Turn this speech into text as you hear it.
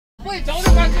Ang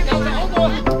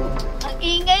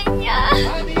ingay niya.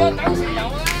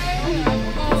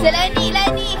 Si Lani,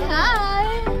 hi!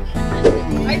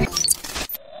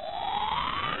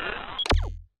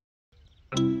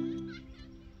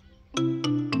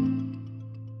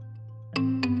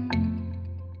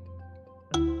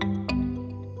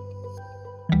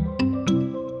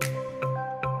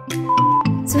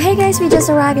 So hey guys, we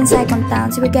just arrived in Sai Kung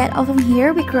town. So we get off from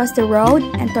here, we cross the road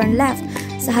and turn left.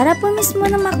 Sa harap po mismo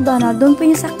ng McDonald, doon po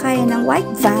yung sakayan ng white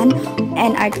van,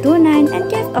 NR29 and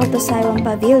gift auto Saiwan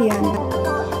Pavilion.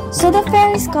 So the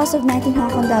fare is cost of 19 Hong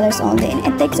Kong dollars only and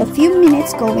it takes a few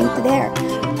minutes going to there.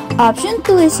 Option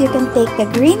 2 is you can take the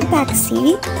green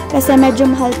taxi kasi medyo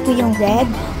mahal po yung red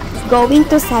going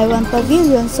to Saiwan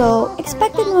Pavilion. So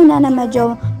expected muna na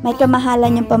medyo may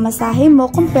kamahalan yung pamasahe mo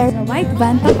compared to white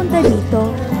van papunta dito.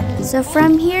 So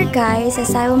from here guys, sa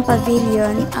Saiwan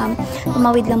Pavilion,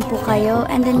 tumawid lang po kayo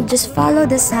and then just follow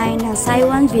the sign ng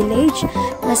Saiwan Village.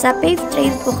 Nasa paved trail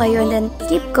po kayo and then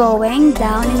keep going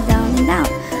down and down and down.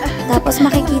 Tapos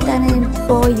makikita na rin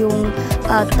po yung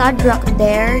Todd Rock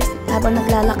there habang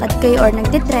naglalakad kayo or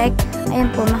nagtitrek. Ayan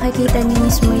po, makikita niyo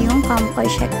mismo yung Kamkoy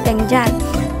Shek Teng dyan.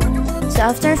 So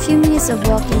after a few minutes of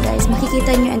walking guys,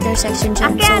 makikita niyo intersection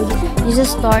dyan. So you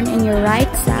just turn in your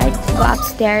right side, go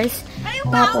upstairs.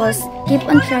 Tapos, keep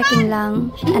on trekking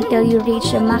lang until you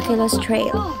reach the Makilos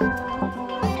Trail.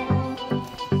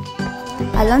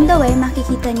 Along the way,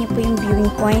 makikita niyo po yung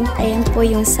viewing point. Ayan po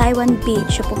yung Saiwan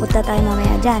Beach. So, pupunta tayo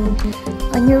mamaya dyan.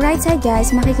 On your right side guys,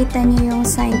 makikita niyo yung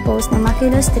signpost ng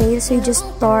Makilos Trail. So, you just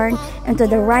turn into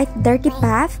the right dirty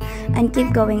path and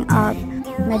keep going up.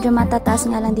 Medyo matataas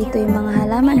nga lang dito yung mga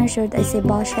halaman or short ay si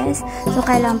bushes. So,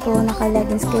 kailangan po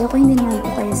naka-leggings kayo kung hindi naman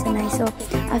po kayo sanay. So,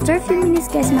 after a few minutes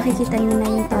guys, makikita nyo na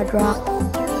yung Todd Rock.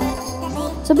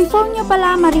 So, before nyo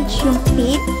pala ma-reach yung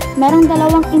peak, merong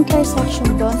dalawang intersection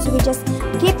doon. So, we just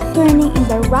keep turning in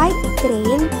the right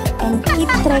trail and keep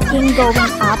trekking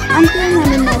going up until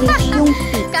namin ma-reach yung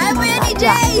peak. Kaya mo yan ni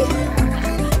Jay!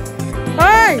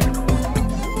 Hey!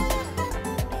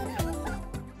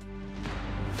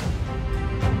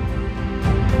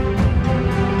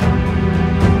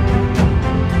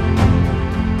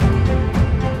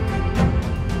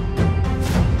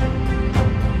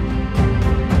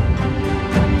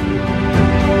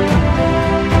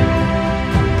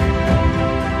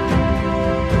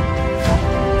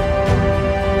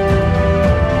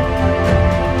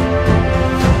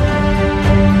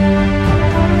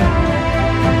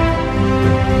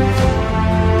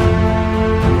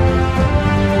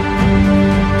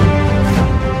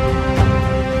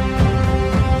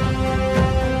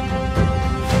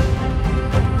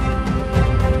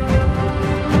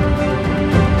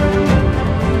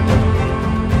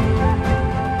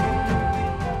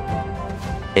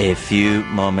 A few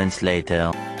moments later.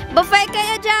 Buffet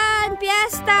kayo dyan!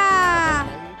 Fiesta!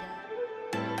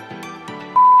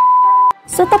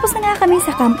 So, tapos na nga kami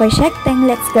sa Kamkoy Shek Teng.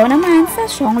 Let's go naman sa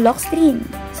𝚤𝚏𝚂𝚖𝚎 Stream.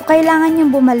 So, kailangan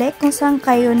niyong bumalik kung saan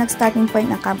kayo nag-starting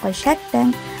point ng Kamkoy Shek Teng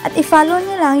at i-follow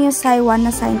niyo lang yung Saiwan na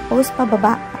signpost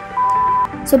pababa.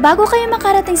 So, bago kayo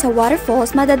makarating sa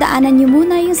waterfalls, madadaanan niyo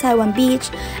muna yung Saiwan Beach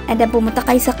and then pumunta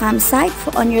kayo sa campsite.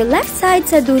 On your left side,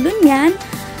 sa dulo niyan,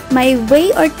 may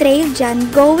way or trail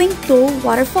dyan going to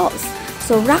waterfalls.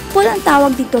 So, rock pool ang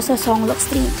tawag dito sa 𝚤𝚏𝚂𝚬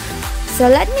Stream. So,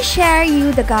 let me share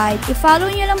you the guide. I-follow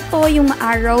nyo lang po yung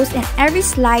arrows and every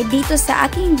slide dito sa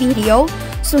aking video.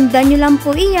 Sundan nyo lang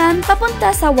po iyan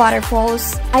papunta sa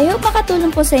waterfalls. I hope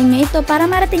makatulong po sa inyo ito para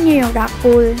marating nyo yung rock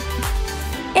pool.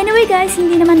 Anyway guys,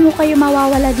 hindi naman mo kayo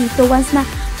mawawala dito once na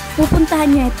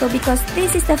pupuntahan nyo ito because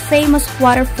this is the famous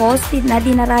waterfalls na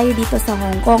dinarayo dito sa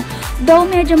Hong Kong. Though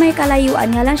medyo may kalayuan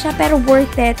nga lang siya pero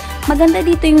worth it. Maganda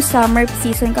dito yung summer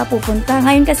season ka pupunta.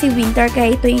 Ngayon kasi winter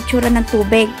kaya ito yung itsura ng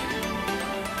tubig.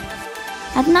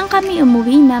 At nang kami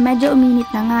umuwi na, medyo uminit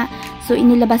na nga. So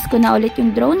inilabas ko na ulit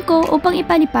yung drone ko upang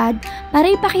ipalipad para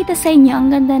ipakita sa inyo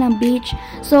ang ganda ng beach.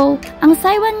 So ang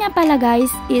Saiwan nga pala guys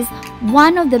is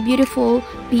one of the beautiful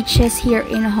beaches here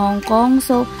in Hong Kong.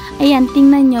 So ayan,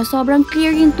 tingnan nyo, sobrang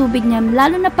clear yung tubig niya,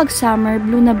 lalo na pag summer,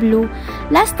 blue na blue.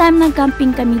 Last time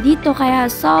nag-camping kami dito kaya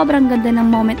sobrang ganda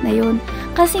ng moment na yun.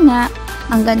 Kasi nga,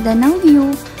 ang ganda ng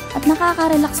view at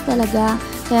nakaka-relax talaga.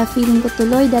 Kaya feeling ko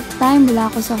tuloy that time wala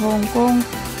ako sa Hong Kong.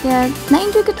 Kaya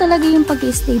na-enjoy ko talaga yung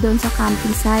pag-stay doon sa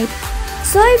camping site.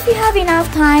 So if you have enough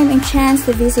time and chance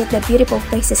to visit the beautiful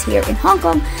places here in Hong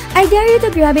Kong, I dare you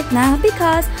to grab it now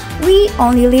because we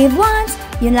only live once.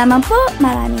 Yun lamang po.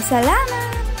 Maraming salamat!